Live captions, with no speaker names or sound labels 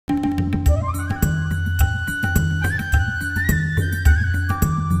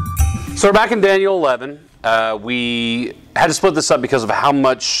So we're back in Daniel 11. We had to split this up because of how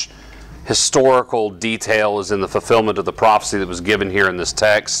much historical detail is in the fulfillment of the prophecy that was given here in this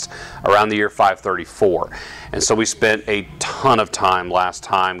text around the year 534. And so we spent a ton of time last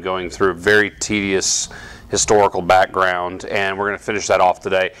time going through very tedious historical background, and we're going to finish that off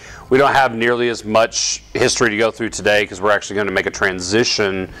today. We don't have nearly as much history to go through today because we're actually going to make a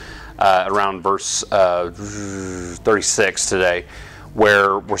transition around verse 36 today,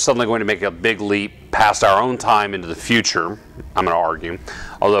 where we're suddenly going to make a big leap past our own time into the future, I'm going to argue,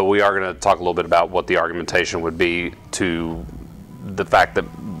 although we are going to talk a little bit about what the argumentation would be to the fact that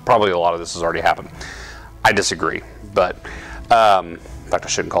probably a lot of this has already happened. I disagree, but in fact I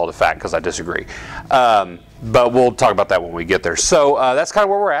shouldn't call it a fact because I disagree. But we'll talk about that when we get there. So that's kind of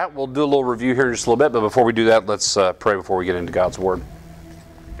where we're at. We'll do a little review here in just a little bit, but before we do that, let's pray before we get into God's Word.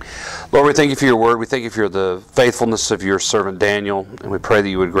 Lord, we thank you for your word. We thank you for the faithfulness of your servant Daniel, and we pray that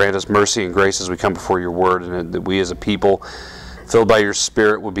you would grant us mercy and grace as we come before your word, and that we as a people, filled by your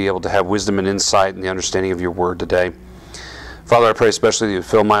Spirit, will be able to have wisdom and insight in the understanding of your word today. Father, I pray especially that you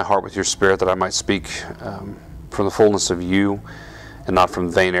fill my heart with your Spirit, that I might speak from the fullness of you and not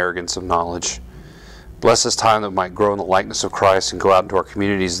from vain arrogance of knowledge. Bless this time that we might grow in the likeness of Christ and go out into our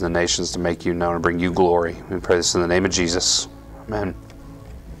communities and the nations to make you known and bring you glory. We pray this in the name of Jesus. Amen.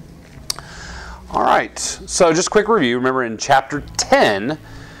 All right, so just a quick review. Remember in chapter 10,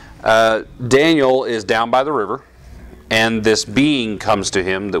 Daniel is down by the river, and this being comes to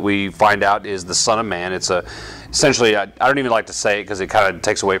him that we find out is the Son of Man. It's essentially, I don't even like to say it because it kind of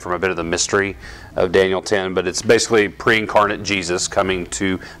takes away from a bit of the mystery of Daniel 10, but it's basically pre-incarnate Jesus coming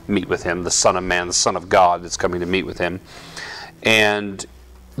to meet with him, the Son of Man, the Son of God that's coming to meet with him. And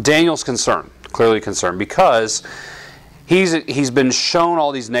Daniel's concerned, clearly concerned, because he's been shown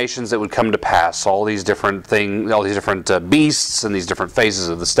all these nations that would come to pass, all these different things, all these different beasts and these different phases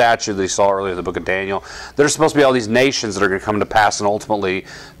of the statue that he saw earlier in the book of Daniel. There's supposed to be all these nations that are going to come to pass and ultimately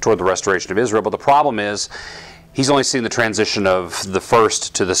toward the restoration of Israel. But the problem is he's only seen the transition of the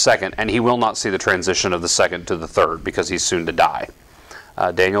first to the second, and he will not see the transition of the second to the third because he's soon to die.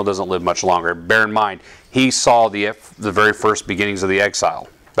 Daniel doesn't live much longer. Bear in mind, he saw the very first beginnings of the exile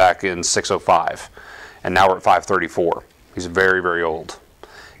back in 605, and now we're at 534. He's very, very old.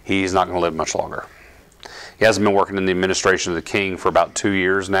 He's not going to live much longer. He hasn't been working in the administration of the king for about 2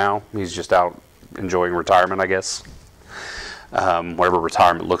 years now. He's just out enjoying retirement, I guess. Whatever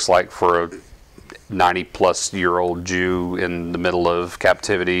retirement looks like for a 90-plus-year-old Jew in the middle of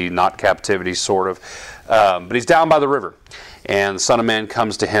captivity, not captivity, sort of. But he's down by the river. And the Son of Man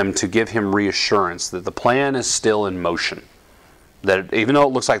comes to him to give him reassurance that the plan is still in motion. That even though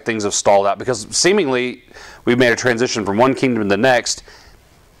it looks like things have stalled out, because seemingly we've made a transition from one kingdom to the next,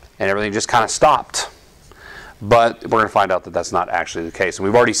 and everything just kind of stopped. But we're going to find out that that's not actually the case. And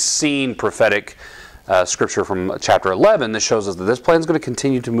we've already seen prophetic scripture from chapter 11 that shows us that this plan is going to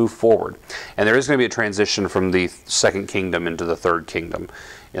continue to move forward. And there is going to be a transition from the second kingdom into the third kingdom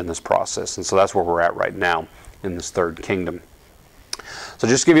in this process. And so that's where we're at right now in this third kingdom. So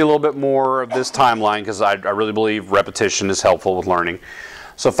just to give you a little bit more of this timeline, because I really believe repetition is helpful with learning.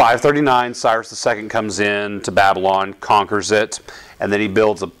 So 539, Cyrus II comes in to Babylon, conquers it, and then he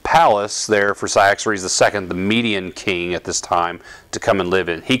builds a palace there for Cyaxares II, the Median king at this time, to come and live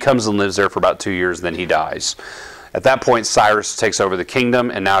in. He comes and lives there for about 2 years, and then he dies. At that point, Cyrus takes over the kingdom,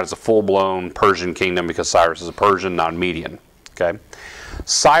 and now it's a full-blown Persian kingdom because Cyrus is a Persian, not a Median. Okay?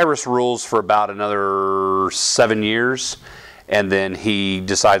 Cyrus rules for about another 7 years, and then he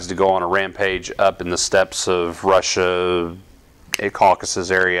decides to go on a rampage up in the steppes of Russia,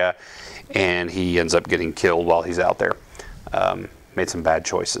 Caucasus area, and he ends up getting killed while he's out there. Made some bad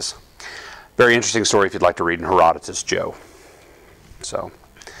choices. Very interesting story if you'd like to read in Herodotus, Joe. So,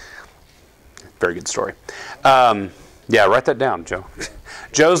 very good story. Yeah, write that down, Joe.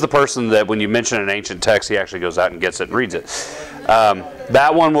 Joe's the person that when you mention an ancient text, he actually goes out and gets it and reads it.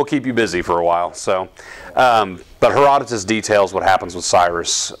 That one will keep you busy for a while. So, but Herodotus details what happens with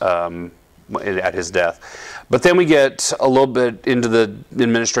Cyrus at his death. But then we get a little bit into the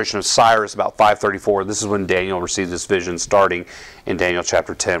administration of Cyrus, about 534. This is when Daniel receives this vision, starting in Daniel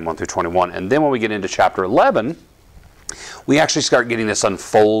chapter 10, 1 through 21. And then when we get into chapter 11, we actually start getting this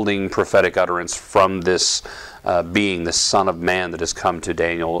unfolding prophetic utterance from this being, the Son of Man that has come to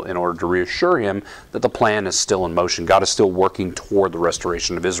Daniel in order to reassure him that the plan is still in motion. God is still working toward the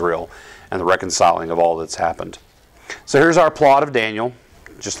restoration of Israel and the reconciling of all that's happened. So here's our plot of Daniel.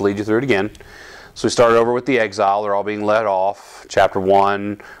 Just to lead you through it again. So we started over with the exile. They're all being led off. Chapter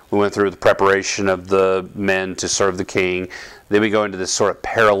 1, we went through the preparation of the men to serve the king. Then we go into this sort of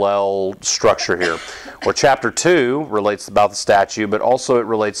parallel structure here, where chapter 2 relates about the statue, but also it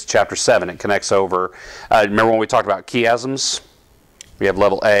relates to chapter 7. It connects over. Remember when we talked about chiasms? We have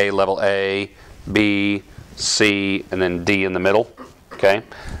level A, B, C, and then D in the middle. Okay?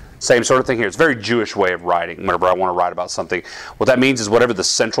 Same sort of thing here. It's a very Jewish way of writing whenever I want to write about something. What that means is whatever the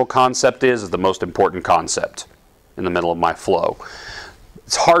central concept is the most important concept in the middle of my flow.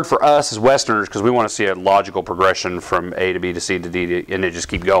 It's hard for us as Westerners because we want to see a logical progression from A to B to C to D and it just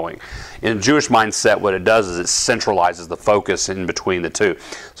keep going. In a Jewish mindset, what it does is it centralizes the focus in between the two.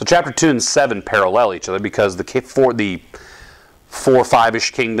 So chapter 2 and 7 parallel each other because the 4 or 5-ish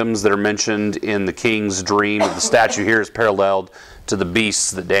kingdoms that are mentioned in the king's dream of the statue here is paralleled to the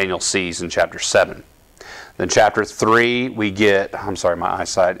beasts that Daniel sees in chapter 7. Then chapter 3 we get, I'm sorry my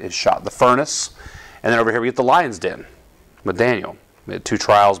eyesight is shot, the furnace. And then over here we get the lion's den with Daniel. We had 2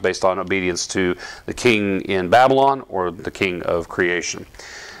 trials based on obedience to the king in Babylon or the king of creation.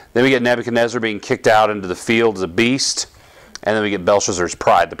 Then we get Nebuchadnezzar being kicked out into the field as a beast. And then we get Belshazzar's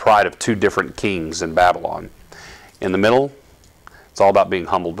pride, the pride of 2 different kings in Babylon. In the middle, it's all about being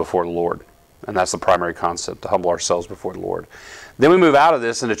humbled before the Lord. And that's the primary concept, to humble ourselves before the Lord. Then we move out of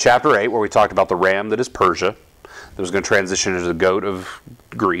this into chapter 8 where we talked about the ram that is Persia. That was going to transition into the goat of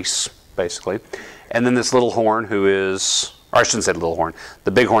Greece, basically. And then this little horn who is, or I shouldn't say little horn,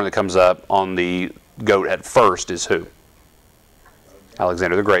 the big horn that comes up on the goat at first is who?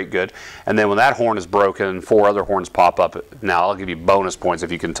 Alexander the Great, good. And then when that horn is broken, 4 other horns pop up. Now I'll give you bonus points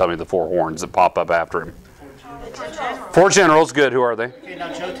if you can tell me the 4 horns that pop up after him. 4 generals, good. Who are they? Okay,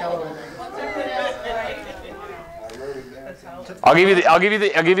 now Joe, tell him. I'll give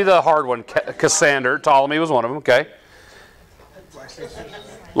you the hard one. Cassander, Ptolemy was one of them. Okay.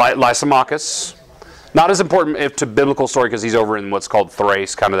 Lysimachus. Not as important if to biblical story because he's over in what's called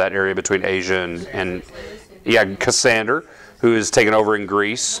Thrace, kind of that area between Asia and Cassander, who is taken over in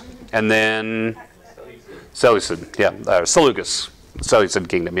Greece, and then Seleucid, Seleucus, Seleucid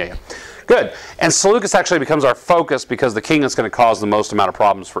kingdom, Good. And Seleucus actually becomes our focus because the king that's going to cause the most amount of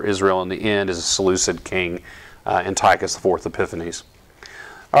problems for Israel in the end is a Seleucid king, Antiochus IV Epiphanes.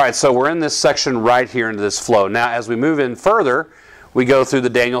 All right, so we're in this section right here into this flow. Now, as we move in further, we go through the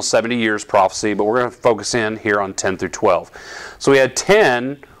Daniel 70 years prophecy, but we're going to focus in here on 10 through 12. So we had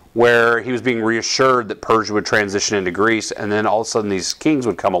 10 where he was being reassured that Persia would transition into Greece, and then all of a sudden these kings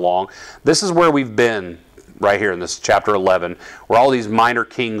would come along. This is where we've been right here in this chapter 11, where all these minor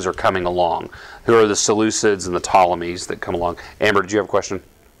kings are coming along, who are the Seleucids and the Ptolemies that come along. Amber, did you have a question?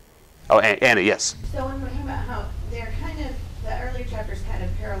 Oh, Anna, yes. So when we're talking about how they're kind of, the earlier chapters kind of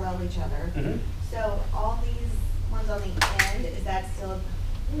parallel each other. Mm-hmm. So all these ones on the end, is that still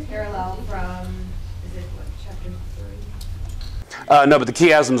parallel from, is it what, chapter 3? No, but the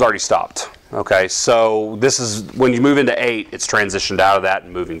chiasm's already stopped. Okay, so this is, when you move into 8, it's transitioned out of that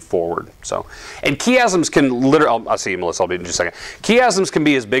and moving forward. So, and chiasms can literally, I'll see you, Melissa, I'll be in just a second. Chiasms can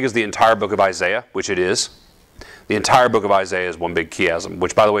be as big as the entire book of Isaiah, which it is. The entire book of Isaiah is one big chiasm,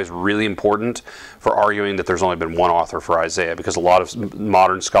 which, by the way, is really important for arguing that there's only been one author for Isaiah, because a lot of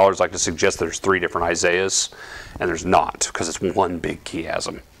modern scholars like to suggest there's 3 different Isaiahs, and there's not, because it's one big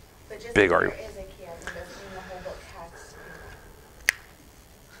chiasm. But just big argument. There is a chiasm, doesn't mean the whole book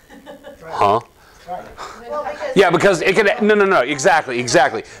has. Huh? Well, Yeah, because it can, no, exactly.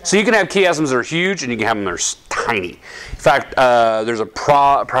 So you can have chiasms that are huge, and you can have them that are tiny. In fact, there's a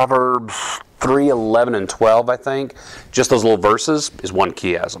Proverbs 3, 11, and 12, I think. Just those little verses is one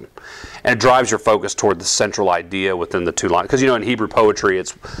chiasm. And it drives your focus toward the central idea within the 2 lines. Because, in Hebrew poetry,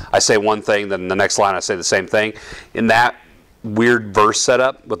 it's I say one thing, then the next line I say the same thing. In that weird verse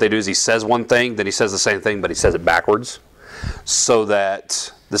setup, what they do is he says one thing, then he says the same thing, but he says it backwards. So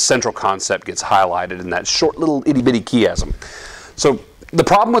that the central concept gets highlighted in that short little itty-bitty chiasm. So the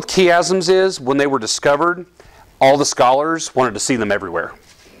problem with chiasms is, when they were discovered, all the scholars wanted to see them everywhere.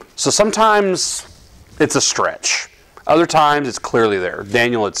 So sometimes it's a stretch. Other times it's clearly there.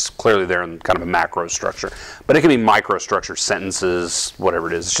 Daniel, it's clearly there in kind of a macro structure. But it can be microstructure, sentences, whatever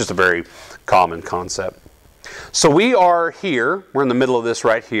it is. It's just a very common concept. So we are here. We're in the middle of this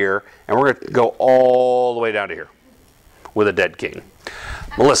right here. And we're going to go all the way down to here with a dead king.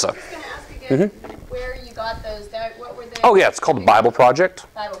 Melissa. I was going to ask again where you got those. What were they? Oh, yeah. It's called the Bible Project.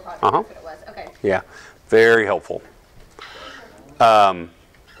 Bible Project. Uh-huh. That's what it was. Okay. Yeah. Very helpful.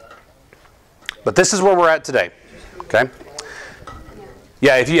 But this is where we're at today. Okay?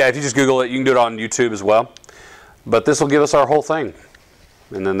 Yeah, if you just Google it, you can do it on YouTube as well. But this will give us our whole thing.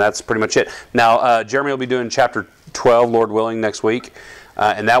 And then that's pretty much it. Now, Jeremy will be doing chapter 12, Lord willing, next week.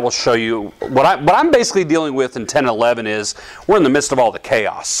 And that will show you what I'm basically dealing with in 10 and 11 is we're in the midst of all the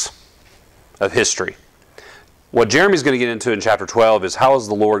chaos of history. What Jeremy's going to get into in chapter 12 is how is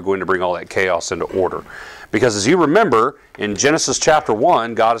the Lord going to bring all that chaos into order? Because as you remember, in Genesis chapter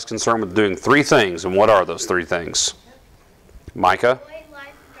 1, God is concerned with doing 3 things. And what are those 3 things? Micah?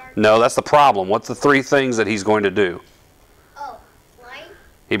 No, that's the problem. What's the 3 things that he's going to do? Oh, light.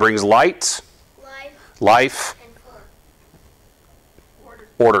 He brings light, life, and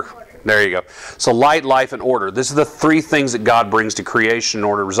order. There you go. So light, life, and order. This is the 3 things that God brings to creation in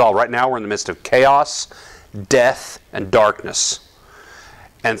order to resolve. Right now we're in the midst of chaos, death, and darkness.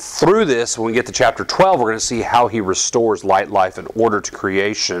 And through this, when we get to chapter 12, we're going to see how he restores light, life, and order to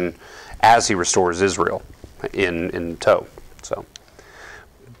creation as he restores Israel in tow. So,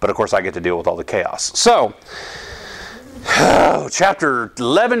 but of course I get to deal with all the chaos. So, chapter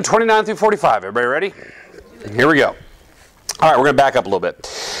 11, 29 through 45. Everybody ready? Here we go. All right, we're going to back up a little bit.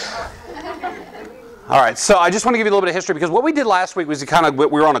 All right, so I just want to give you a little bit of history because what we did last week was we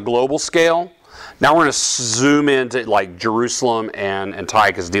were on a global scale. Now we're going to zoom into like Jerusalem and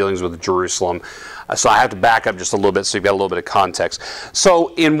Antiochus' dealings with Jerusalem. So I have to back up just a little bit so you've got a little bit of context.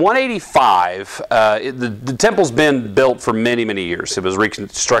 So in 185, the temple's been built for many, many years. It was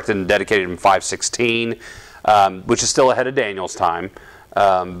reconstructed and dedicated in 516, which is still ahead of Daniel's time.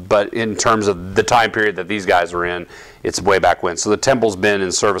 But in terms of the time period that these guys are in, it's way back when. So the temple's been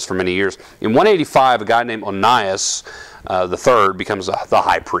in service for many years. In 185, a guy named Onias III becomes the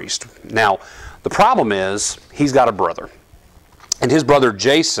high priest. Now, the problem is he's got a brother. And his brother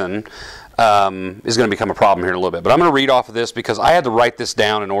Jason is going to become a problem here in a little bit. But I'm going to read off of this because I had to write this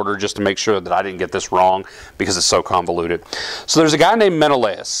down in order just to make sure that I didn't get this wrong because it's so convoluted. So there's a guy named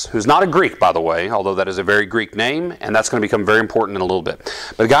Menelaus, who's not a Greek, by the way, although that is a very Greek name, and that's going to become very important in a little bit.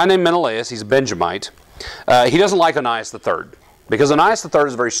 But a guy named Menelaus, he's a Benjamite. He doesn't like Onias III because Onias III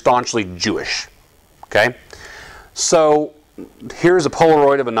is very staunchly Jewish. Okay? So here's a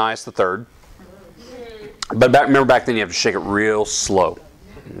Polaroid of Onias III. But remember back then you have to shake it real slow.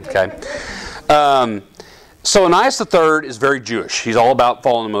 Okay? So Onias III is very Jewish. He's all about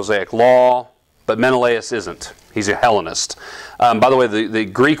following the Mosaic law, but Menelaus isn't. He's a Hellenist. By the way, the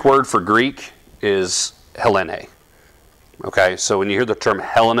Greek word for Greek is Hellene. Okay? So when you hear the term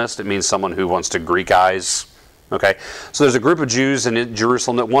Hellenist, it means someone who wants to Greekize. Okay? So there's a group of Jews in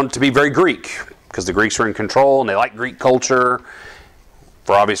Jerusalem that want to be very Greek because the Greeks are in control and they like Greek culture.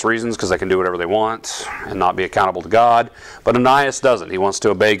 For obvious reasons, because they can do whatever they want and not be accountable to God. But Onias doesn't. He wants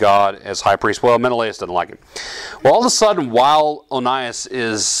to obey God as high priest. Well, Menelaus doesn't like him. Well, all of a sudden, while Onias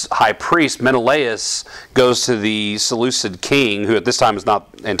is high priest, Menelaus goes to the Seleucid king, who at this time is not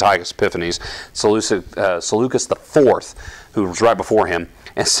Antiochus Epiphanes, Seleucus IV, who was right before him,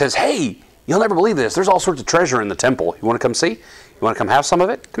 and says, hey, you'll never believe this. There's all sorts of treasure in the temple. You want to come see? You want to come have some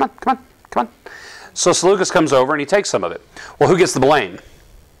of it? Come on, come on, come on. So Seleucus comes over and he takes some of it. Well, who gets the blame?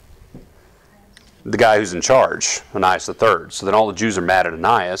 The guy who's in charge, Onias III. So then all the Jews are mad at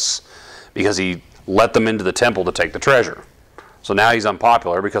Onias because he let them into the temple to take the treasure. So now he's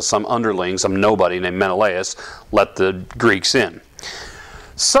unpopular because some underling, some nobody named Menelaus, let the Greeks in.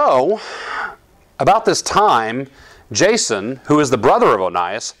 So, about this time, Jason, who is the brother of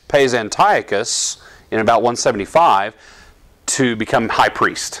Onias, pays Antiochus in about 175 to become high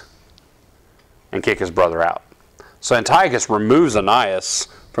priest and kick his brother out. So Antiochus removes Onias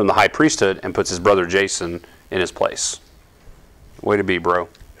from the high priesthood and puts his brother Jason in his place. Way to be, bro.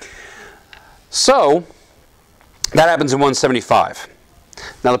 So, that happens in 175.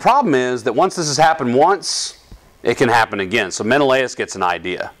 Now the problem is that once this has happened once, it can happen again. So Menelaus gets an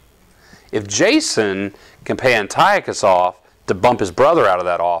idea. If Jason can pay Antiochus off to bump his brother out of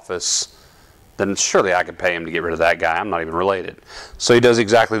that office, then surely I could pay him to get rid of that guy. I'm not even related. So he does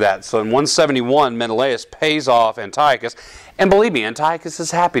exactly that. So in 171, Menelaus pays off Antiochus. And believe me, Antiochus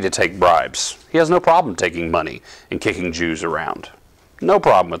is happy to take bribes. He has no problem taking money and kicking Jews around. No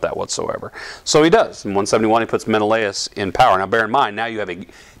problem with that whatsoever. So he does. In 171, he puts Menelaus in power. Now bear in mind, now you have a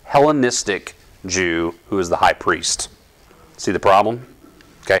Hellenistic Jew who is the high priest. See the problem?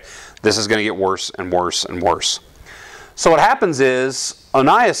 Okay. This is going to get worse and worse and worse. So what happens is,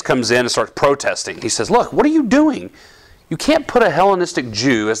 Onias comes in and starts protesting. He says, look, what are you doing? You can't put a Hellenistic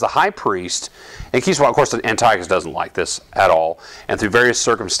Jew as the high priest. And of course, Antiochus doesn't like this at all. And through various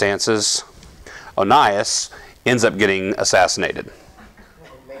circumstances, Onias ends up getting assassinated.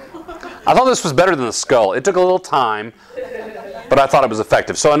 I thought this was better than the skull. It took a little time, but I thought it was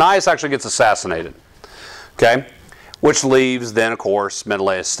effective. So Onias actually gets assassinated. Okay? Which leaves then, of course,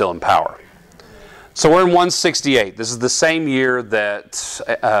 Menelaus still in power. So we're in 168. This is the same year that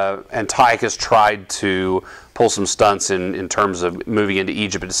Antiochus tried to pull some stunts in terms of moving into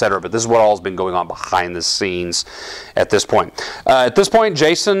Egypt, etc. But this is what all has been going on behind the scenes at this point. At this point,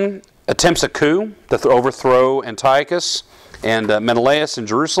 Jason attempts a coup to overthrow Antiochus and Menelaus in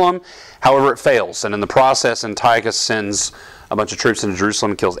Jerusalem. However, it fails. And in the process, Antiochus sends a bunch of troops into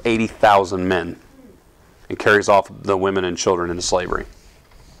Jerusalem and kills 80,000 men and carries off the women and children into slavery.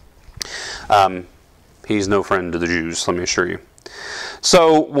 He's no friend to the Jews, let me assure you.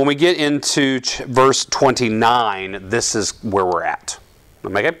 So when we get into verse 29, this is where we're at.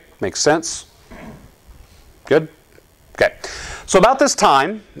 Makes sense? Good? Okay. So about this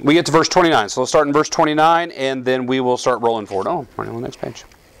time, we get to verse 29. So let's start in verse 29, and then we will start rolling forward. Oh, right on the next page.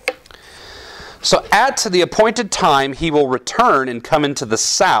 So at the appointed time, he will return and come into the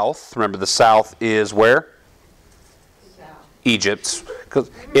south. Remember, the south is where? South. Egypt.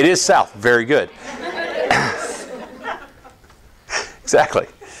 Because it is south. Very good. Exactly.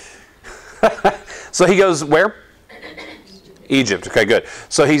 So he goes where? Egypt. Okay, good.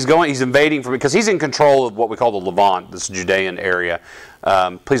 So he's invading because he's in control of what we call the Levant, this Judean area.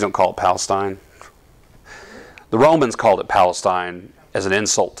 Please don't call it Palestine. The Romans called it Palestine as an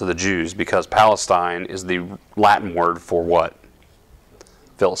insult to the Jews because Palestine is the Latin word for what?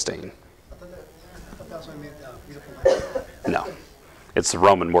 Philistine. I thought that's what meant beautiful land. No. It's the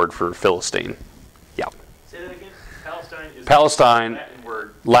Roman word for Philistine. Yeah. Say that again? Palestine,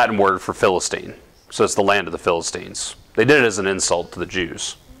 Latin word for Philistine. So it's the land of the Philistines. They did it as an insult to the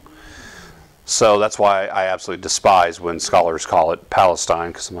Jews. So that's why I absolutely despise when scholars call it Palestine,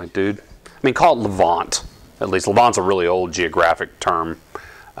 because I'm like, dude, call it Levant. At least Levant's a really old geographic term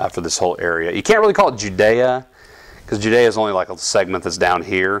for this whole area. You can't really call it Judea, because Judea is only like a segment that's down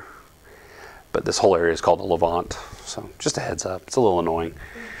here. But this whole area is called the Levant. So just a heads up. It's a little annoying.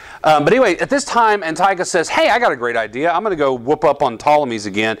 But anyway, at this time, Antiochus says, hey, I got a great idea. I'm going to go whoop up on Ptolemy's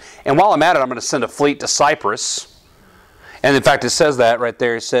again. And while I'm at it, I'm going to send a fleet to Cyprus. And in fact, it says that right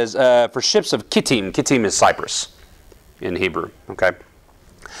there. It says, for ships of Kittim. Kittim is Cyprus in Hebrew. Okay.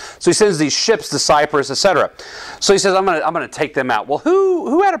 So he sends these ships to Cyprus, etc. So he says, I'm going to take them out. Well,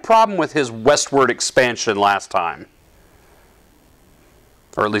 who had a problem with his westward expansion last time?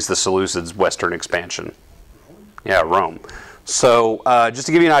 Or at least the Seleucids' western expansion. Yeah, Rome. So just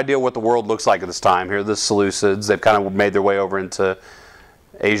to give you an idea of what the world looks like at this time, here are the Seleucids. They've kind of made their way over into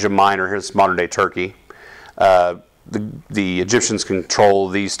Asia Minor. Here's modern-day Turkey. The Egyptians control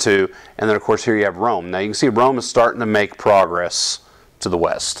these two. And then, of course, here you have Rome. Now, you can see Rome is starting to make progress to the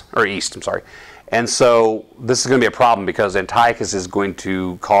west, or east, I'm sorry. And so this is going to be a problem because Antiochus is going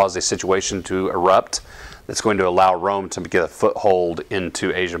to cause a situation to erupt that's going to allow Rome to get a foothold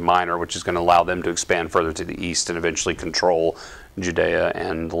into Asia Minor, which is going to allow them to expand further to the east and eventually control Judea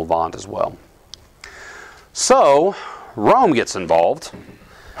and the Levant as well. So Rome gets involved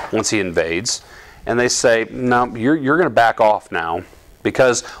once he invades, and they say, no, you're going to back off now,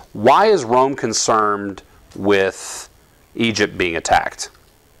 because why is Rome concerned with Egypt being attacked?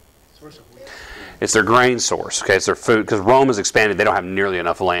 It's their grain source. Okay, it's their food, because Rome is expanding. They don't have nearly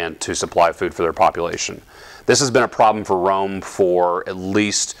enough land to supply food for their population. This has been a problem for Rome for at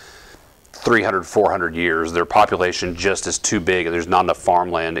least 300, 400 years. Their population just is too big, and there's not enough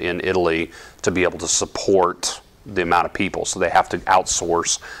farmland in Italy to be able to support the amount of people. So they have to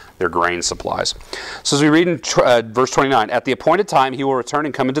outsource their grain supplies. So as we read in verse 29, at the appointed time he will return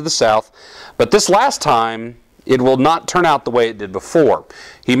and come into the south, but this last time it will not turn out the way it did before.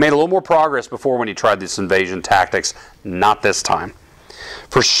 He made a little more progress before when he tried this invasion tactics, not this time.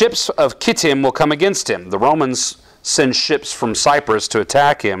 For ships of Kittim will come against him. The Romans send ships from Cyprus to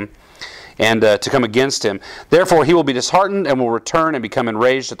attack him and to come against him. Therefore he will be disheartened and will return and become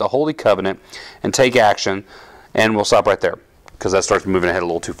enraged at the Holy Covenant and take action. And we'll stop right there, because that starts moving ahead a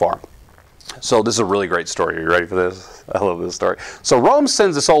little too far. So this is a really great story. Are you ready for this? I love this story. So Rome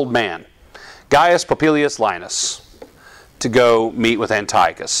sends this old man, Gaius Popilius Linus, to go meet with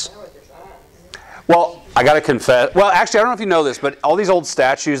Antiochus. Well, I got to confess. Well, actually, I don't know if you know this, but all these old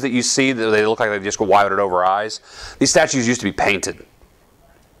statues that you see, they look like they just go wired over eyes. These statues used to be painted.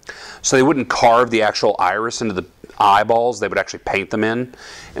 So they wouldn't carve the actual iris into the eyeballs. They would actually paint them in.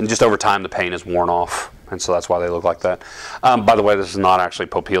 And just over time, the paint is worn off. And so that's why they look like that. By the way, this is not actually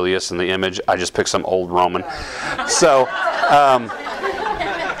Popilius in the image. I just picked some old Roman. So,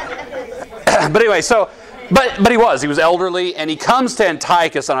 but anyway, but he was elderly, and he comes to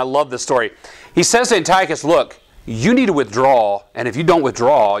Antiochus, and I love this story. He says to Antiochus, look, you need to withdraw, and if you don't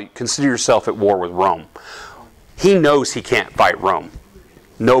withdraw, consider yourself at war with Rome. He knows he can't fight Rome.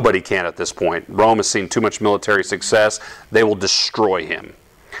 Nobody can at this point. Rome has seen too much military success. They will destroy him.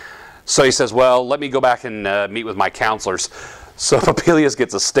 So he says, well, let me go back and meet with my counselors. So Popilius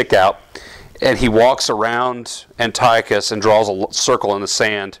gets a stick out, and he walks around Antiochus and draws a circle in the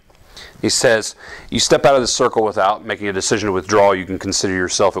sand. He says, you step out of this circle without making a decision to withdraw, you can consider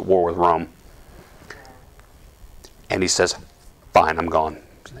yourself at war with Rome. And he says, fine, I'm gone.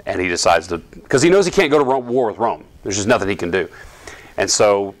 And he decides to, because he knows he can't go to war with Rome. There's just nothing he can do. And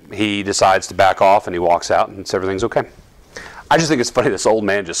so he decides to back off, and he walks out, and everything's okay. I just think it's funny this old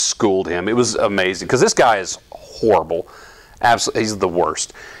man just schooled him. It was amazing, because this guy is horrible. Absolutely, he's the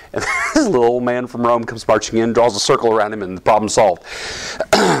worst. And this little old man from Rome comes marching in, draws a circle around him, and the problem's solved.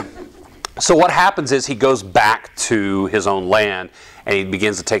 So what happens is he goes back to his own land, and he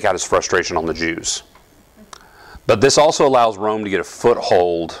begins to take out his frustration on the Jews. But this also allows Rome to get a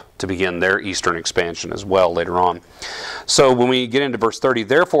foothold to begin their eastern expansion as well later on. So when we get into verse 30,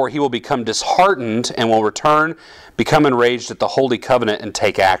 therefore he will become disheartened and will return, become enraged at the Holy Covenant, and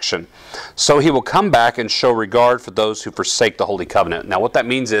take action. So he will come back and show regard for those who forsake the Holy Covenant. Now what that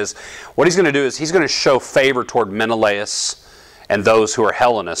means is, what he's going to do is he's going to show favor toward Menelaus and those who are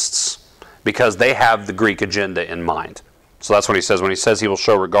Hellenists, because they have the Greek agenda in mind. So that's what he says when he says he will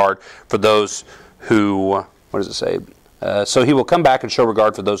show regard for those who, what does it say? So he will come back and show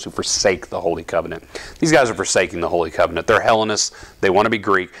regard for those who forsake the Holy Covenant. These guys are forsaking the Holy Covenant. They're Hellenists. They want to be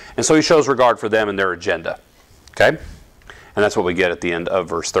Greek. And so he shows regard for them and their agenda. Okay? And that's what we get at the end of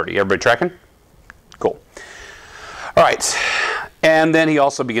verse 30. Everybody tracking? Cool. All right. And then he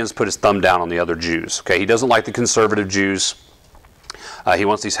also begins to put his thumb down on the other Jews. Okay? He doesn't like the conservative Jews. He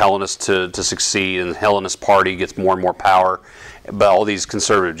wants these Hellenists to succeed, and the Hellenist party gets more and more power. But all these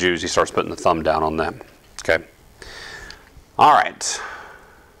conservative Jews, he starts putting the thumb down on them. Okay. All right.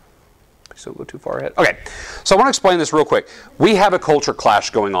 Still go too far ahead. Okay. So I want to explain this real quick. We have a culture clash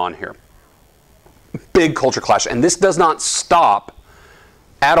going on here. Big culture clash. And this does not stop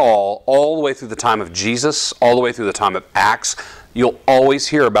at all the way through the time of Jesus, all the way through the time of Acts. You'll always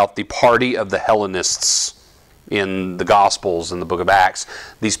hear about the party of the Hellenists in the Gospels, in the book of Acts.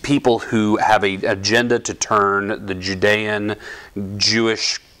 These people who have an agenda to turn the Judean,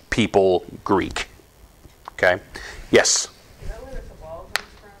 Jewish people Greek. Okay? Yes? Is that where the Kabbalah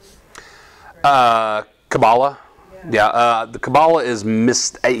comes from? Kabbalah? Yeah, the Kabbalah is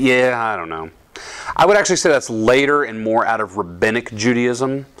I don't know. I would actually say that's later and more out of rabbinic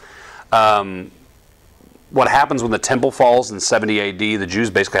Judaism. What happens when the temple falls in 70 AD, the Jews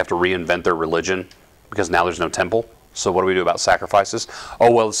basically have to reinvent their religion, because now there's no temple. So what do we do about sacrifices?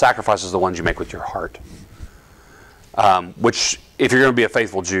 Oh, well, the sacrifices are the ones you make with your heart. Which, if you're going to be a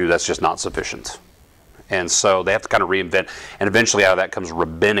faithful Jew, that's just not sufficient. And so they have to kind of reinvent. And eventually out of that comes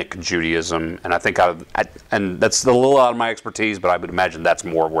rabbinic Judaism. And I think, and that's a little out of my expertise, but I would imagine that's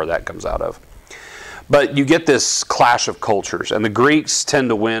more where that comes out of. But you get this clash of cultures. And the Greeks tend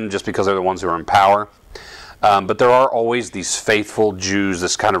to win just because they're the ones who are in power. But there are always these faithful Jews,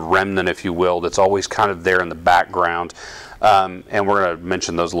 this kind of remnant, if you will, that's always kind of there in the background. And we're going to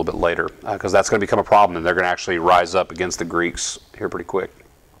mention those a little bit later, because that's going to become a problem, and they're going to actually rise up against the Greeks here pretty quick.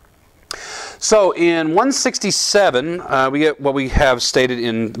 So in 167, we get what we have stated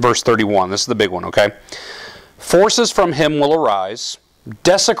in verse 31. This is the big one, okay? Forces from him will arise,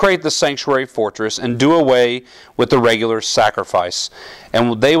 desecrate the sanctuary fortress, and do away with the regular sacrifice.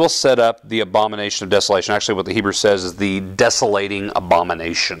 And they will set up the abomination of desolation. Actually, what the Hebrew says is the desolating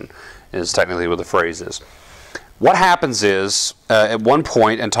abomination is technically what the phrase is. What happens is, at one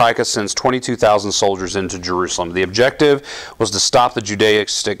point, Antiochus sends 22,000 soldiers into Jerusalem. The objective was to stop the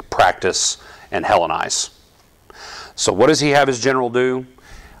Judaistic practice and Hellenize. So what does he have his general do?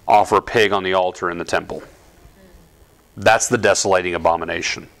 Offer a pig on the altar in the temple. That's the desolating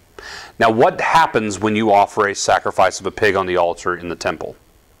abomination. Now, what happens when you offer a sacrifice of a pig on the altar in the temple?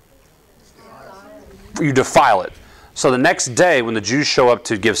 You defile it. So the next day, when the Jews show up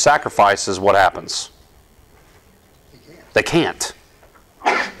to give sacrifices, what happens? They can't.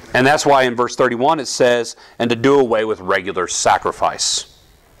 And that's why in verse 31 it says, and to do away with regular sacrifice.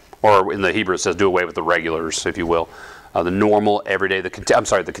 Or in the Hebrew it says, do away with the regulars, if you will. The normal, everyday, the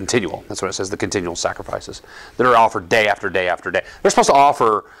continual. That's what it says, the continual sacrifices that are offered day after day after day. They're supposed to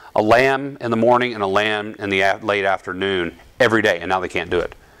offer a lamb in the morning and a lamb in the late afternoon every day, and now they can't do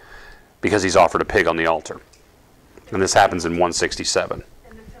it because he's offered a pig on the altar. And this happens in 167.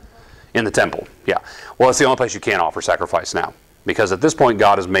 In the temple, yeah. Well, it's the only place you can't offer sacrifice now, because at this point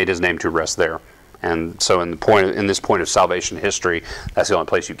God has made his name to rest there. And so in this point of salvation history, that's the only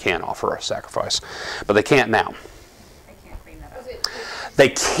place you can offer a sacrifice. But they can't now. They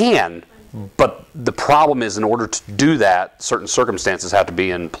can, but the problem is, in order to do that, certain circumstances have to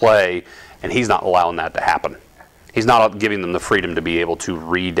be in play, and he's not allowing that to happen. He's not giving them the freedom to be able to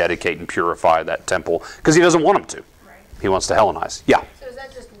rededicate and purify that temple because he doesn't want them to. Right. He wants to Hellenize. Yeah. So is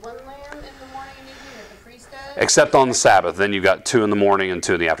that just one lamb in the morning and evening that the priest does? Except on the Sabbath. Then you've got 2 in the morning and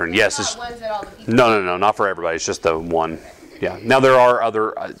 2 in the afternoon. Yes. It's not ones that all the people No, not for everybody. It's just the one. Yeah. Now there are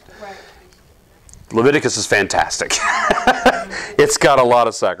other... Right. Leviticus is fantastic. It's got a lot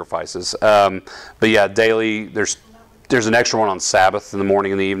of sacrifices. But yeah, daily, there's an extra one on Sabbath in the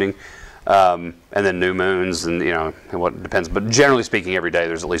morning and the evening. And then new moons and, what depends. But generally speaking, every day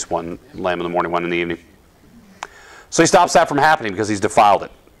there's at least one lamb in the morning, one in the evening. So he stops that from happening because he's defiled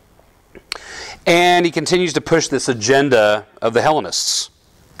it. And he continues to push this agenda of the Hellenists.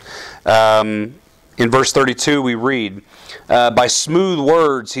 In verse 32 we read, by smooth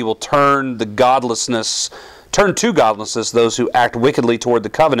words he will turn to godlessness those who act wickedly toward the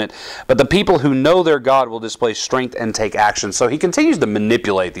covenant, but the people who know their God will display strength and take action. So he continues to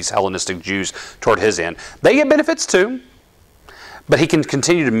manipulate these Hellenistic Jews toward his end. They get benefits too, but he can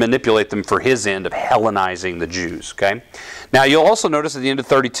continue to manipulate them for his end of Hellenizing the Jews. Okay. Now you'll also notice at the end of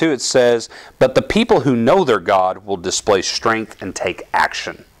 32 it says, but the people who know their God will display strength and take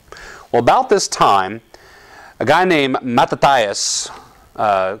action. Well, about this time, a guy named Mattathias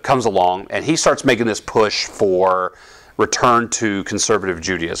comes along, and he starts making this push for return to conservative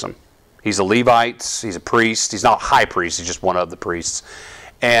Judaism. He's a Levite, he's a priest, he's not a high priest, he's just one of the priests.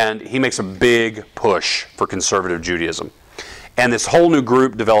 And he makes a big push for conservative Judaism. And this whole new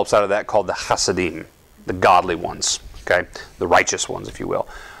group develops out of that called the Hasidim, the godly ones, okay? The righteous ones, if you will.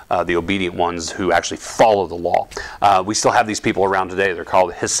 The obedient ones who actually follow the law. We still have these people around today. They're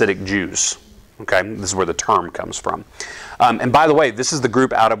called Hasidic Jews. Okay, this is where the term comes from. And by the way, this is the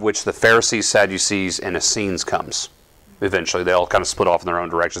group out of which the Pharisees, Sadducees, and Essenes comes. Eventually, they all kind of split off in their own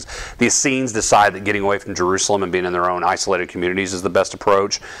directions. The Essenes decide that getting away from Jerusalem and being in their own isolated communities is the best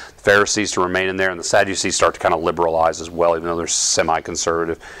approach. The Pharisees to remain in there, and the Sadducees start to kind of liberalize as well, even though they're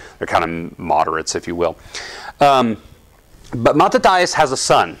semi-conservative. They're kind of moderates, if you will. But Mattathias has a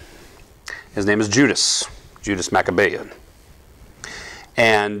son. His name is Judas Maccabean.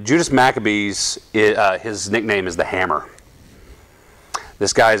 And Judas Maccabees, his nickname is the Hammer.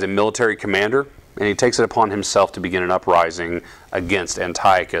 This guy is a military commander, and he takes it upon himself to begin an uprising against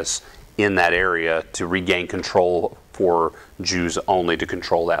Antiochus in that area to regain control for Jews only, to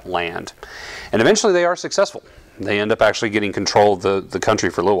control that land. And eventually they are successful. They end up actually getting control of the country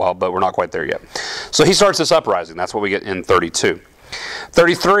for a little while, but we're not quite there yet. So he starts this uprising. That's what we get in 32.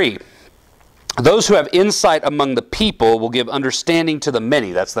 33. Those who have insight among the people will give understanding to the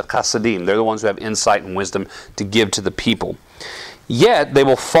many. That's the Hasidim. They're the ones who have insight and wisdom to give to the people. Yet they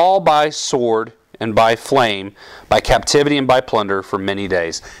will fall by sword and by flame, by captivity and by plunder for many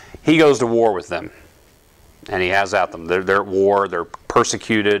days. He goes to war with them. And he has at them. They're at war. They're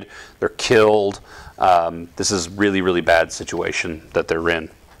persecuted. They're killed. This is really, really bad situation that they're in.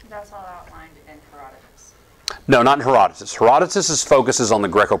 That's all outlined in Herodotus. No, not in Herodotus. Herodotus' focus is on the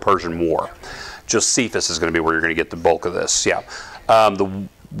Greco-Persian War. Josephus is going to be where you're going to get the bulk of this. Yeah, the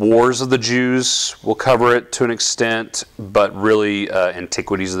wars of the Jews will cover it to an extent, but really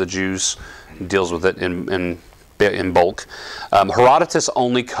antiquities of the Jews deals with it in bulk. Herodotus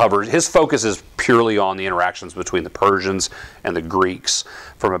only covers, his focus is purely on the interactions between the Persians and the Greeks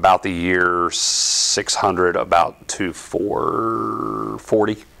from about the year 600 about to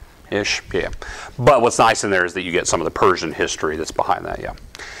 440-ish. Yeah. But what's nice in there is that you get some of the Persian history that's behind that. Yeah.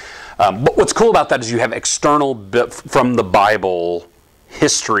 But what's cool about that is you have external from the Bible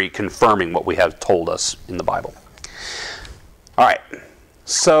history confirming what we have told us in the Bible. All right.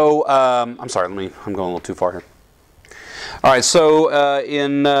 So, I'm sorry, I'm going a little too far here. All right, so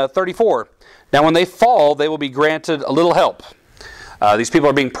in 34, now when they fall, they will be granted a little help. These people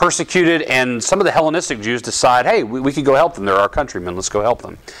are being persecuted, and some of the Hellenistic Jews decide, hey, we could go help them. They're our countrymen. Let's go help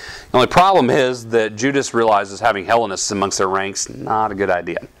them. The only problem is that Judas realizes having Hellenists amongst their ranks, not a good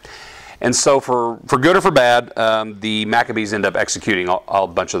idea. And so for good or for bad, the Maccabees end up executing a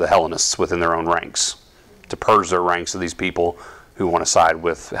bunch of the Hellenists within their own ranks to purge their ranks of these people who want to side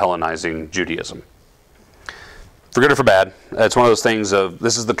with Hellenizing Judaism. For good or for bad, it's one of those things of,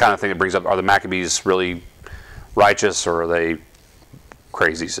 this is the kind of thing that brings up, are the Maccabees really righteous, or are they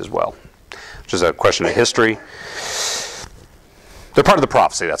crazies as well? Which is a question of history. They're part of the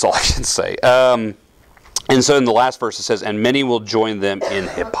prophecy, that's all I can say. And so in the last verse it says, and many will join them in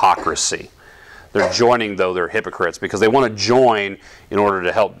hypocrisy. They're joining, though, they're hypocrites, because they want to join in order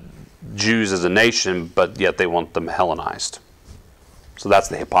to help Jews as a nation, but yet they want them Hellenized. So that's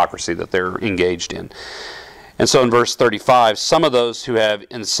the hypocrisy that they're engaged in. And so in verse 35, some of those who have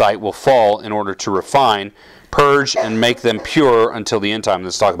insight will fall in order to refine, purge, and make them pure until the end time.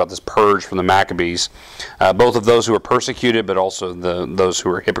 Let's talk about this purge from the Maccabees, both of those who are persecuted, but also those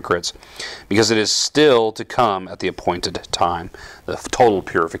who are hypocrites, because it is still to come at the appointed time, the total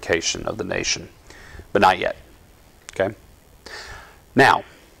purification of the nation, but not yet. Okay? Now,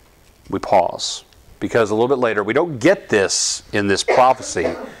 we pause, because a little bit later, we don't get this in this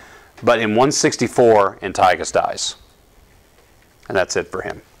prophecy, but in 164, Antiochus dies. And that's it for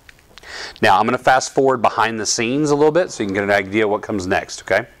him. Now, I'm going to fast forward behind the scenes a little bit so you can get an idea of what comes next,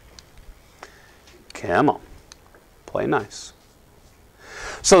 okay? Come on. Play nice.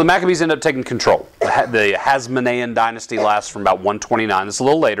 So the Maccabees end up taking control. The Hasmonean dynasty lasts from about 129. This is a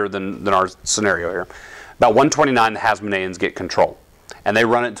little later than our scenario here. About 129, the Hasmoneans get control. And they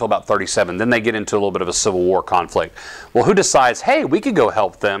run it until about 37. Then they get into a little bit of a civil war conflict. Well, who decides, hey, we could go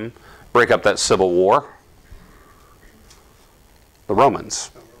help them break up that civil war? The Romans.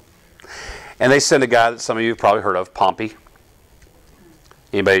 And they send a guy that some of you have probably heard of, Pompey.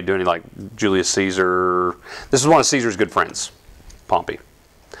 Anybody do any like Julius Caesar? This is one of Caesar's good friends, Pompey.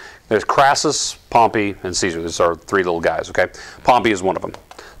 There's Crassus, Pompey, and Caesar. These are three little guys, okay? Pompey is one of them.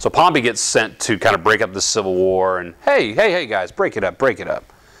 So Pompey gets sent to kind of break up the civil war and, hey, guys, break it up.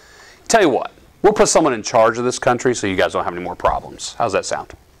 Tell you what, we'll put someone in charge of this country so you guys don't have any more problems. How's that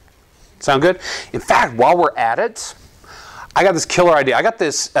sound? Sound good? In fact, while we're at it, I got this killer idea. I got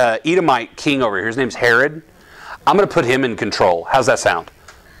this Edomite king over here. His name's Herod. I'm going to put him in control. How's that sound?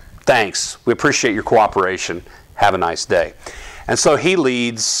 Thanks. We appreciate your cooperation. Have a nice day. And so he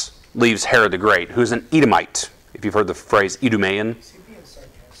leaves Herod the Great, who's an Edomite. If you've heard the phrase Idumean.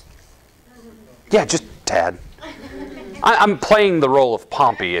 Yeah, just tad. I'm playing the role of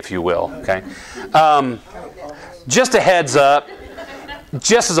Pompey, if you will. Okay. Just a heads up.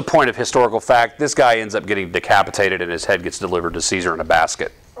 Just as a point of historical fact, this guy ends up getting decapitated and his head gets delivered to Caesar in a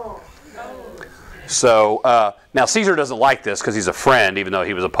basket. So, now Caesar doesn't like this because he's a friend, even though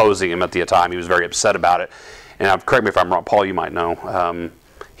he was opposing him at the time. He was very upset about it. And correct me if I'm wrong, Paul, you might know.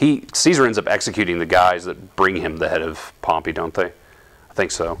 Caesar ends up executing the guys that bring him the head of Pompey, don't they? I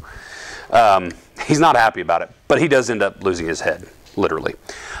think so. He's not happy about it, but he does end up losing his head, literally.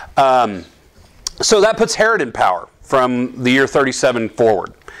 So that puts Herod in power from the year 37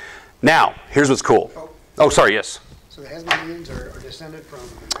 forward. Now, here's what's cool. Oh, sorry, yes? So the Hasmoneans are descended from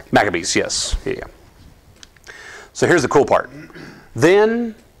Maccabees, yes. Yeah. So here's the cool part.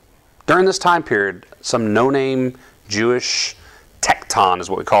 Then, during this time period, some no-name Jewish tecton is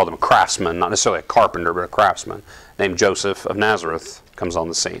what we call them, a craftsman, not necessarily a carpenter, but a craftsman, named Joseph of Nazareth, comes on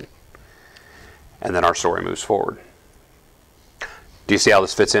the scene. And then our story moves forward. Do you see how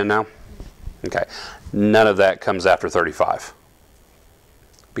this fits in now? Okay. None of that comes after 35.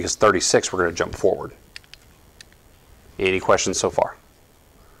 Because 36, we're going to jump forward. Any questions so far?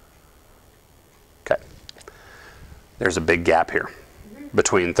 Okay. There's a big gap here.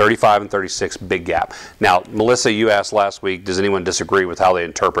 Between 35 and 36, big gap. Now, Melissa, you asked last week, does anyone disagree with how they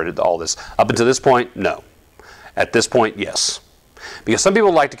interpreted all this? Up until this point, no. At this point, yes. Because some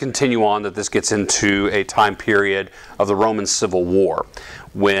people like to continue on that this gets into a time period of the Roman Civil War,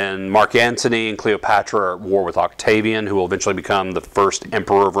 when Mark Antony and Cleopatra are at war with Octavian, who will eventually become the first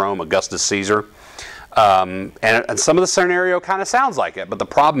emperor of Rome, Augustus Caesar. And some of the scenario kind of sounds like it, but the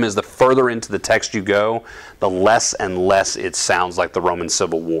problem is the further into the text you go, the less and less it sounds like the Roman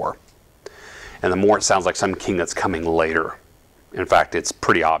Civil War. And the more it sounds like some king that's coming later. In fact, it's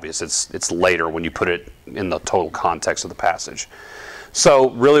pretty obvious. It's later when you put it in the total context of the passage. So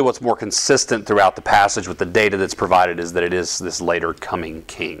really what's more consistent throughout the passage with the data that's provided is that it is this later coming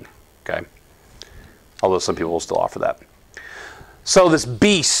king. Okay? Although some people will still offer that. So this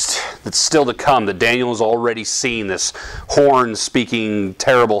beast that's still to come, that Daniel has already seen, this horn speaking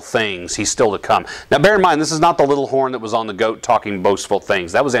terrible things, he's still to come. Now bear in mind, this is not the little horn that was on the goat talking boastful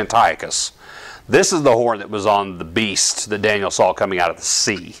things. That was Antiochus. This is the horn that was on the beast that Daniel saw coming out of the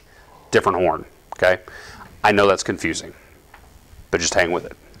sea. Different horn. Okay? I know that's confusing, but just hang with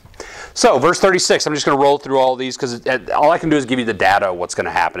it. So, verse 36, I'm just going to roll through all of these because all I can do is give you the data of what's going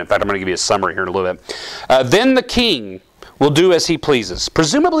to happen. In fact, I'm going to give you a summary here in a little bit. Then the king will do as he pleases.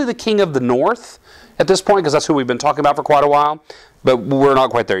 Presumably the king of the north at this point, because that's who we've been talking about for quite a while, but we're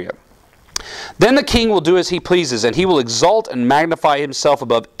not quite there yet. Then the king will do as he pleases, and he will exalt and magnify himself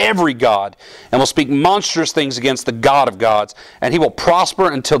above every god, and will speak monstrous things against the God of gods, and he will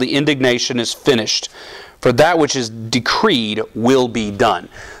prosper until the indignation is finished. For that which is decreed will be done.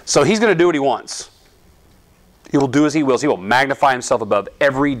 So he's going to do what he wants. He will do as he wills. He will magnify himself above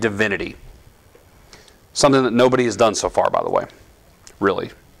every divinity. Something that nobody has done so far, by the way.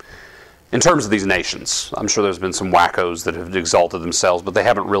 Really. in terms of these nations. I'm sure there's been some wackos that have exalted themselves, but they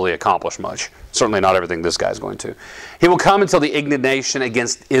haven't really accomplished much. Certainly not everything this guy's going to. He will come until the indignation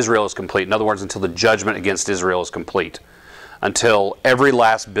against Israel is complete. In other words, until the judgment against Israel is complete. Until every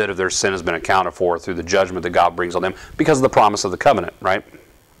last bit of their sin has been accounted for through the judgment that God brings on them because of the promise of the covenant, right?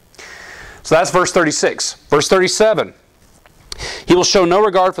 So that's verse 36. Verse 37. He will show no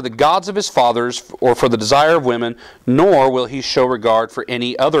regard for the gods of his fathers or for the desire of women, nor will he show regard for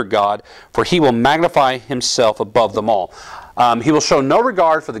any other god, for he will magnify himself above them all. He will show no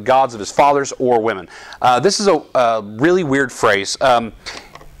regard for the gods of his fathers or women. This is a really weird phrase.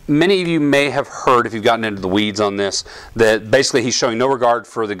 Many of you may have heard, if you've gotten into the weeds on this, that basically he's showing no regard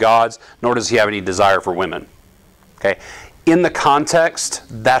for the gods, nor does he have any desire for women. Okay? In the context,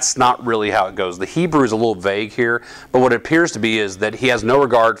 that's not really how it goes. The Hebrew is a little vague here, but what it appears to be is that he has no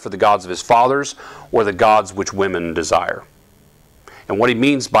regard for the gods of his fathers or the gods which women desire. And what he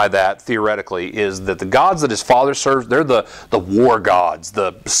means by that, theoretically, is that the gods that his father serves, they're the war gods,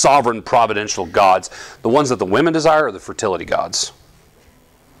 the sovereign providential gods. The ones that the women desire are the fertility gods.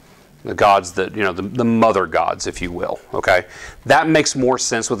 The gods that, the mother gods, if you will. Okay? That makes more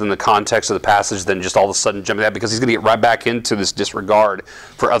sense within the context of the passage than just all of a sudden jumping that, because he's going to get right back into this disregard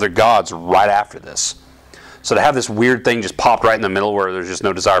for other gods right after this. So to have this weird thing just popped right in the middle where there's just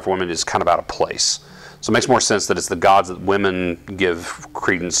no desire for women is kind of out of place. So it makes more sense that it's the gods that women give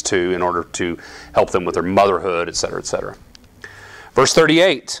credence to in order to help them with their motherhood, etc., etc. Verse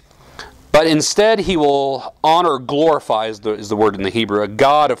 38. But instead he will honor, glorify is the word in the Hebrew, a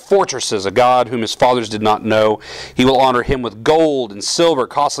God of fortresses, a God whom his fathers did not know. He will honor him with gold and silver,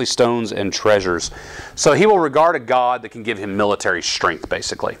 costly stones, and treasures. So he will regard a God that can give him military strength,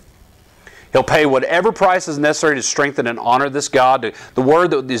 basically. He'll pay whatever price is necessary to strengthen and honor this God. The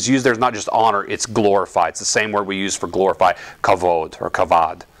word that is used there is not just honor, it's glorify. It's the same word we use for glorify, kavod or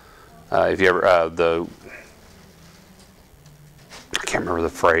kavad. If you ever, I can't remember the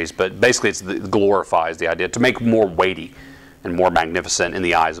phrase, but basically it's glorifies the idea. To make more weighty and more magnificent in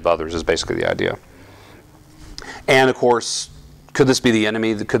the eyes of others is basically the idea. And of course, could this be the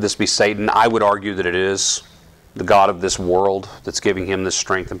enemy? Could this be Satan? I would argue that it is the God of this world that's giving him this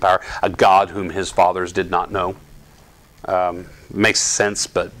strength and power. A God whom his fathers did not know. Makes sense,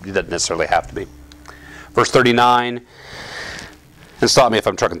 but it doesn't necessarily have to be. Verse 39. And stop me if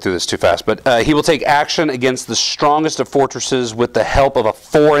I'm trucking through this too fast. But he will take action against the strongest of fortresses with the help of a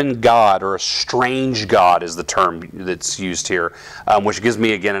foreign god, or a strange god is the term that's used here, which gives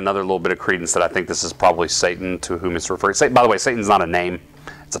me, again, another little bit of credence that I think this is probably Satan to whom it's referring. By the way, Satan's not a name.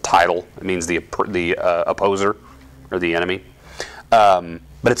 It's a title. It means the opposer or the enemy. But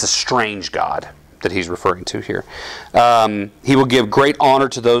it's a strange god that he's referring to here. He will give great honor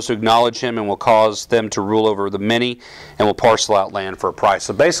to those who acknowledge him and will cause them to rule over the many and will parcel out land for a price.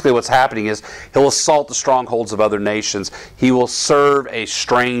 So basically what's happening is he'll assault the strongholds of other nations. He will serve a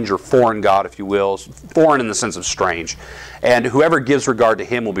strange or foreign god, if you will, foreign in the sense of strange. And whoever gives regard to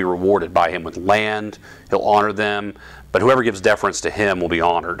him will be rewarded by him with land. He'll honor them. But whoever gives deference to him will be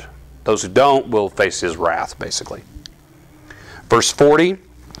honored. Those who don't will face his wrath, basically. Verse 40.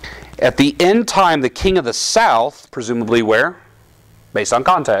 At the end time, the king of the south, presumably where? Based on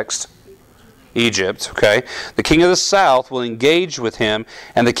context, Egypt, okay? The king of the south will engage with him,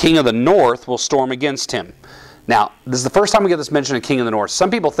 and the king of the north will storm against him. Now, this is the first time we get this mention of king of the north.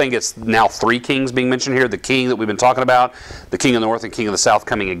 Some people think it's now three kings being mentioned here. The king that we've been talking about, the king of the north and king of the south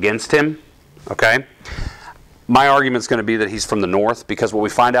coming against him, okay? My argument is going to be that he's from the north, because what we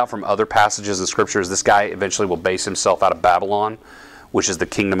find out from other passages in Scripture is this guy eventually will base himself out of Babylon, which is the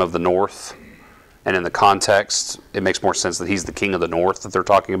kingdom of the north. And in the context, it makes more sense that he's the king of the north that they're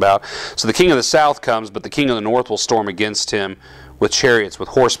talking about. So the king of the south comes, but the king of the north will storm against him with chariots, with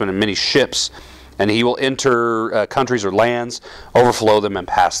horsemen, and many ships. And he will enter countries or lands, overflow them, and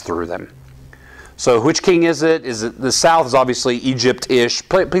pass through them. So which king is it? The south is obviously Egypt-ish.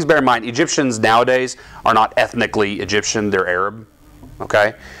 Please bear in mind, Egyptians nowadays are not ethnically Egyptian, they're Arab.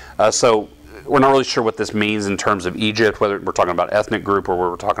 Okay? So we're not really sure what this means in terms of Egypt, whether we're talking about ethnic group or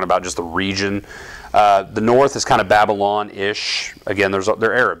we're talking about just the region. The north is kind of Babylon-ish. Again,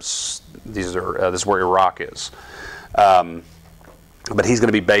 they're Arabs. This is where Iraq is. But he's going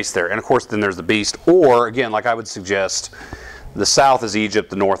to be based there. And of course, then there's the beast. Or, again, like I would suggest, the south is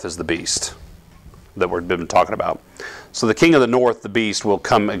Egypt, the north is the beast that we've been talking about. So the king of the north, the beast, will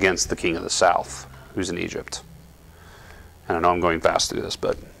come against the king of the south, who's in Egypt. And I know I'm going fast through this,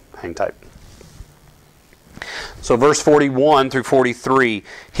 but hang tight. So verse 41 through 43,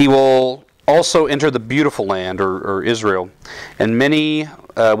 he will also enter the beautiful land, or Israel, and many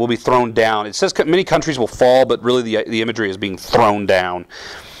will be thrown down. It says many countries will fall, but really the imagery is being thrown down.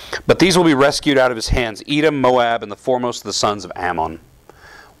 But these will be rescued out of his hands, Edom, Moab, and the foremost of the sons of Ammon.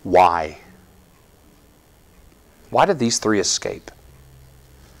 Why? Why did these three escape?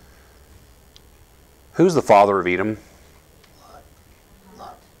 Who's the father of Edom?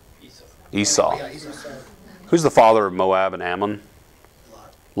 Lot. Esau. Yeah, Esau. Who's the father of Moab and Ammon?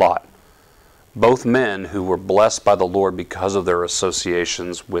 Lot. Both men who were blessed by the Lord because of their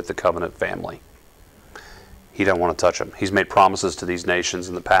associations with the covenant family. He doesn't want to touch them. He's made promises to these nations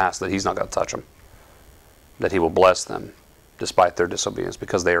in the past that he's not going to touch them. That he will bless them despite their disobedience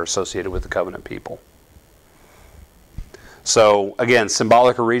because they are associated with the covenant people. So, again,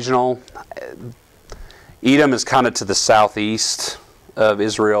 symbolic or regional. Edom is kind of to the southeast of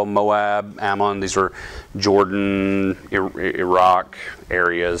Israel, Moab, Ammon. These are Jordan, Iraq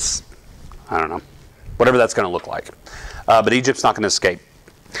areas. I don't know. Whatever that's going to look like. But Egypt's not going to escape.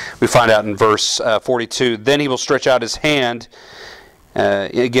 We find out in verse 42, then he will stretch out his hand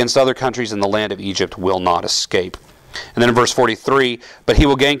against other countries, and the land of Egypt will not escape. And then in verse 43, but he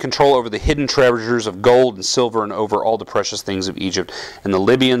will gain control over the hidden treasures of gold and silver and over all the precious things of Egypt. And the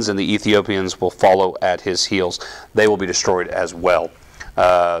Libyans and the Ethiopians will follow at his heels. They will be destroyed as well.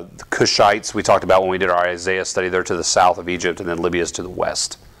 The Cushites we talked about when we did our Isaiah study. They're to the south of Egypt, and then Libya is to the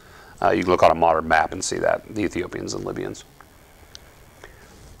west. You can look on a modern map and see that, the Ethiopians and Libyans.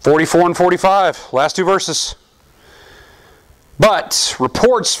 44 and 45, last two verses. But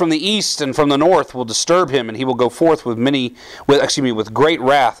reports from the east and from the north will disturb him, and he will go forth with great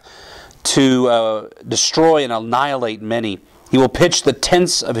wrath to destroy and annihilate many. He will pitch the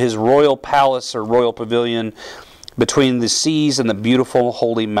tents of his royal palace or royal pavilion between the seas and the beautiful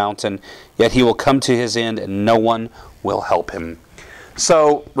holy mountain. Yet he will come to his end, and no one will help him.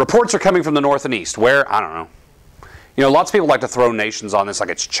 So reports are coming from the north and east. Where? I don't know. You know, lots of people like to throw nations on this, like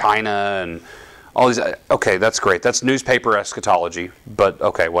it's China and all these. Okay, that's great. That's newspaper eschatology, but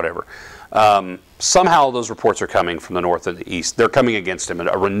okay, whatever. Somehow those reports are coming from the north and the east. They're coming against him,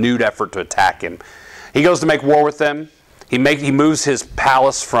 a renewed effort to attack him. He goes to make war with them. He moves his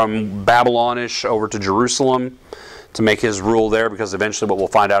palace from Babylonish over to Jerusalem to make his rule there, because eventually what we'll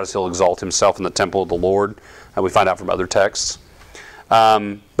find out is he'll exalt himself in the temple of the Lord. We find out from other texts.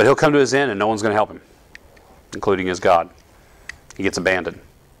 But he'll come to his end, and no one's going to help him, including his God. He gets abandoned.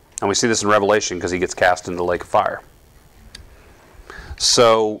 And we see this in Revelation because he gets cast into the lake of fire.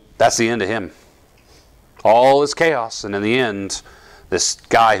 So that's the end of him. All is chaos. And in the end, this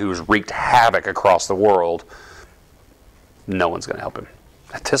guy who's wreaked havoc across the world, no one's going to help him.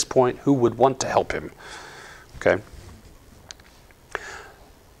 At this point, who would want to help him? Okay.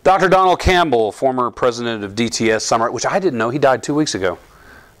 Dr. Donald Campbell, former president of DTS, which I didn't know, he died 2 weeks ago.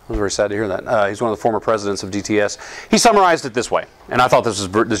 I was very sad to hear that. He's one of the former presidents of DTS. He summarized it this way, and I thought this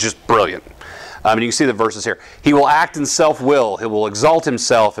was just brilliant. And you can see the verses here. He will act in self-will. He will exalt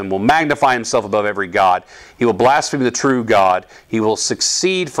himself and will magnify himself above every god. He will blaspheme the true God. He will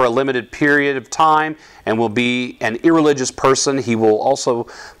succeed for a limited period of time and will be an irreligious person. He will also,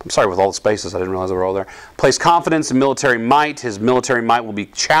 I'm sorry with all the spaces, I didn't realize they were all there, place confidence in military might. His military might will be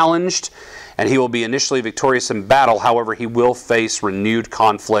challenged, and he will be initially victorious in battle. However, he will face renewed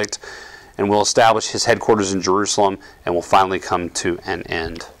conflict and will establish his headquarters in Jerusalem and will finally come to an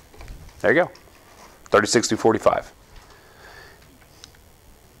end. There you go. 36 through 45.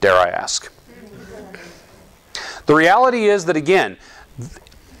 Dare I ask? The reality is that, again,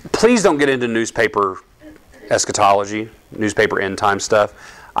 please don't get into newspaper eschatology, newspaper end time stuff,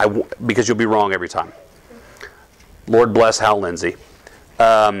 because you'll be wrong every time. Lord bless Hal Lindsey.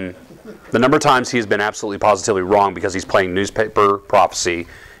 The number of times he has been absolutely positively wrong because he's playing newspaper prophecy,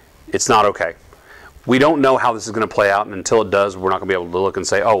 it's not okay. We don't know how this is going to play out, and until it does, we're not going to be able to look and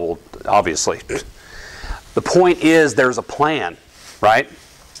say, oh, well, obviously. The point is there's a plan, right?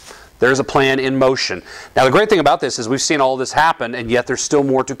 There's a plan in motion. Now, the great thing about this is we've seen all this happen, and yet there's still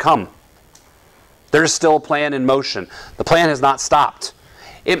more to come. There's still a plan in motion. The plan has not stopped.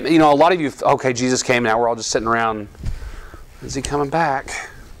 A lot of you, okay, Jesus came, now we're all just sitting around. Is he coming back?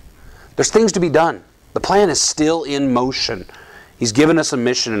 There's things to be done. The plan is still in motion. He's given us a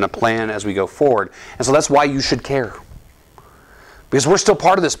mission and a plan as we go forward. And so that's why you should care. Because we're still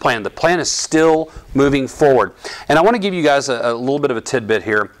part of this plan. The plan is still moving forward. And I want to give you guys a little bit of a tidbit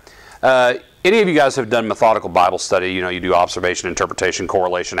here. Any of you guys have done methodical Bible study, you do observation, interpretation,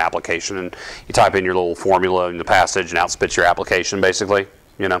 correlation, application, and you type in your little formula in the passage and out spits your application, basically.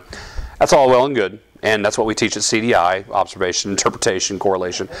 That's all well and good. And that's what we teach at CDI, observation, interpretation,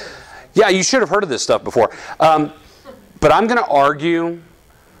 correlation. Yeah, you should have heard of this stuff before. But I'm going to argue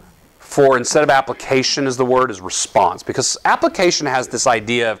for, instead of application as the word, is response. Because application has this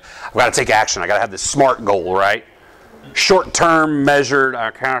idea of, I've got to take action. I've got to have this SMART goal, right? short-term measured.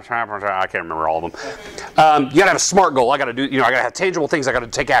 I can't remember all of them. You got to have a SMART goal. I got to have tangible things. I got to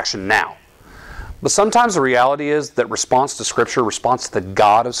take action now. But sometimes the reality is that response to Scripture, response to the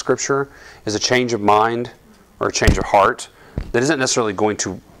God of Scripture, is a change of mind or a change of heart that isn't necessarily going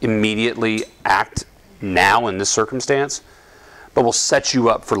to immediately act now in this circumstance, but will set you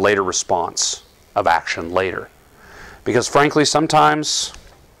up for later response of action later. Because frankly, sometimes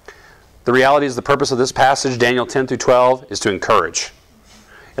the reality is the purpose of this passage, Daniel 10 through 12, is to encourage.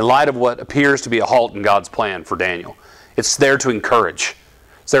 In light of what appears to be a halt in God's plan for Daniel, it's there to encourage.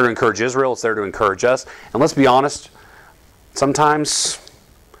 It's there to encourage Israel. It's there to encourage us. And let's be honest, sometimes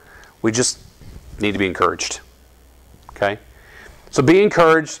we just need to be encouraged. Okay? So be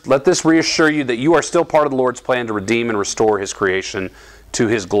encouraged. Let this reassure you that you are still part of the Lord's plan to redeem and restore His creation to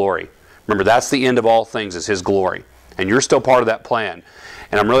His glory. Remember, that's the end of all things, is His glory. And you're still part of that plan.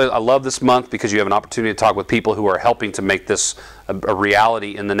 And I love this month because you have an opportunity to talk with people who are helping to make this a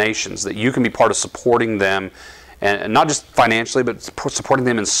reality in the nations, that you can be part of supporting them, and not just financially, but supporting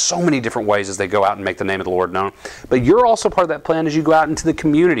them in so many different ways as they go out and make the name of the Lord known. But you're also part of that plan as you go out into the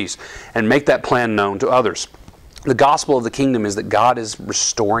communities and make that plan known to others. The gospel of the kingdom is that God is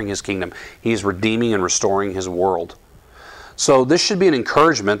restoring His kingdom. He is redeeming and restoring His world. So this should be an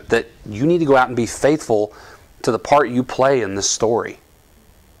encouragement that you need to go out and be faithful to the part you play in this story.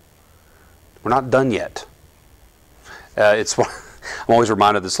 We're not done yet. I'm always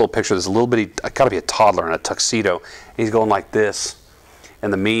reminded of this little picture. There's a little bitty, got to be a toddler in a tuxedo. And he's going like this.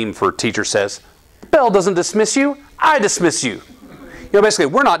 And the meme for teacher says, "Bell doesn't dismiss you, I dismiss you." Basically,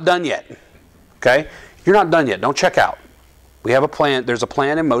 we're not done yet. Okay? You're not done yet. Don't check out. We have a plan. There's a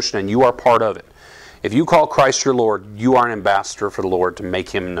plan in motion, and you are part of it. If you call Christ your Lord, you are an ambassador for the Lord to make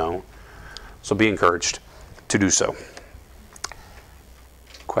Him known. So be encouraged to do so.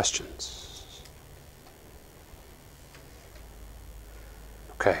 Questions?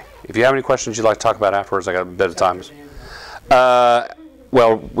 Okay. If you have any questions you'd like to talk about afterwards, I got a bit of time.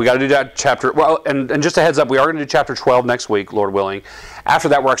 Well, we got to do that chapter. Well, and just a heads up, we are going to do chapter 12 next week, Lord willing. After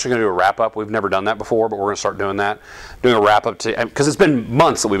that, we're actually going to do a wrap-up. We've never done that before, but we're going to start doing that. Doing a wrap-up, because it's been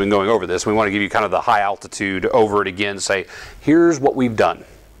months that we've been going over this. We want to give you kind of the high altitude over it again, say, here's what we've done.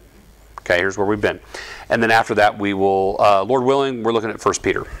 Okay, here's where we've been. And then after that, we will, Lord willing, we're looking at 1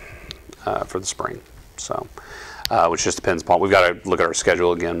 Peter for the spring. So, which just depends upon, we've got to look at our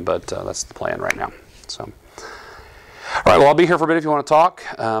schedule again, but that's the plan right now. So. All right, well, I'll be here for a bit if you want to talk,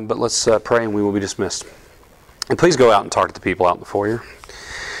 but let's pray and we will be dismissed. And please go out and talk to the people out in the foyer.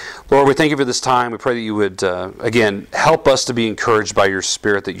 Lord, we thank you for this time. We pray that you would, again, help us to be encouraged by your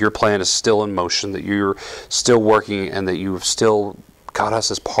Spirit, that your plan is still in motion, that you're still working, and that you have still got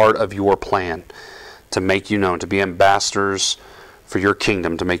us as part of your plan to make you known, to be ambassadors for your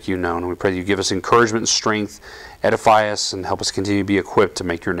kingdom, to make you known. And we pray that you give us encouragement and strength, edify us, and help us continue to be equipped to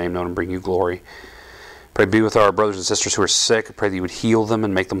make your name known and bring you glory. Pray be with our brothers and sisters who are sick. I pray that you would heal them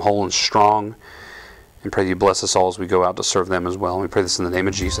and make them whole and strong. And pray that you bless us all as we go out to serve them as well. And we pray this in the name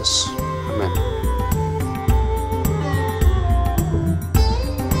of Jesus.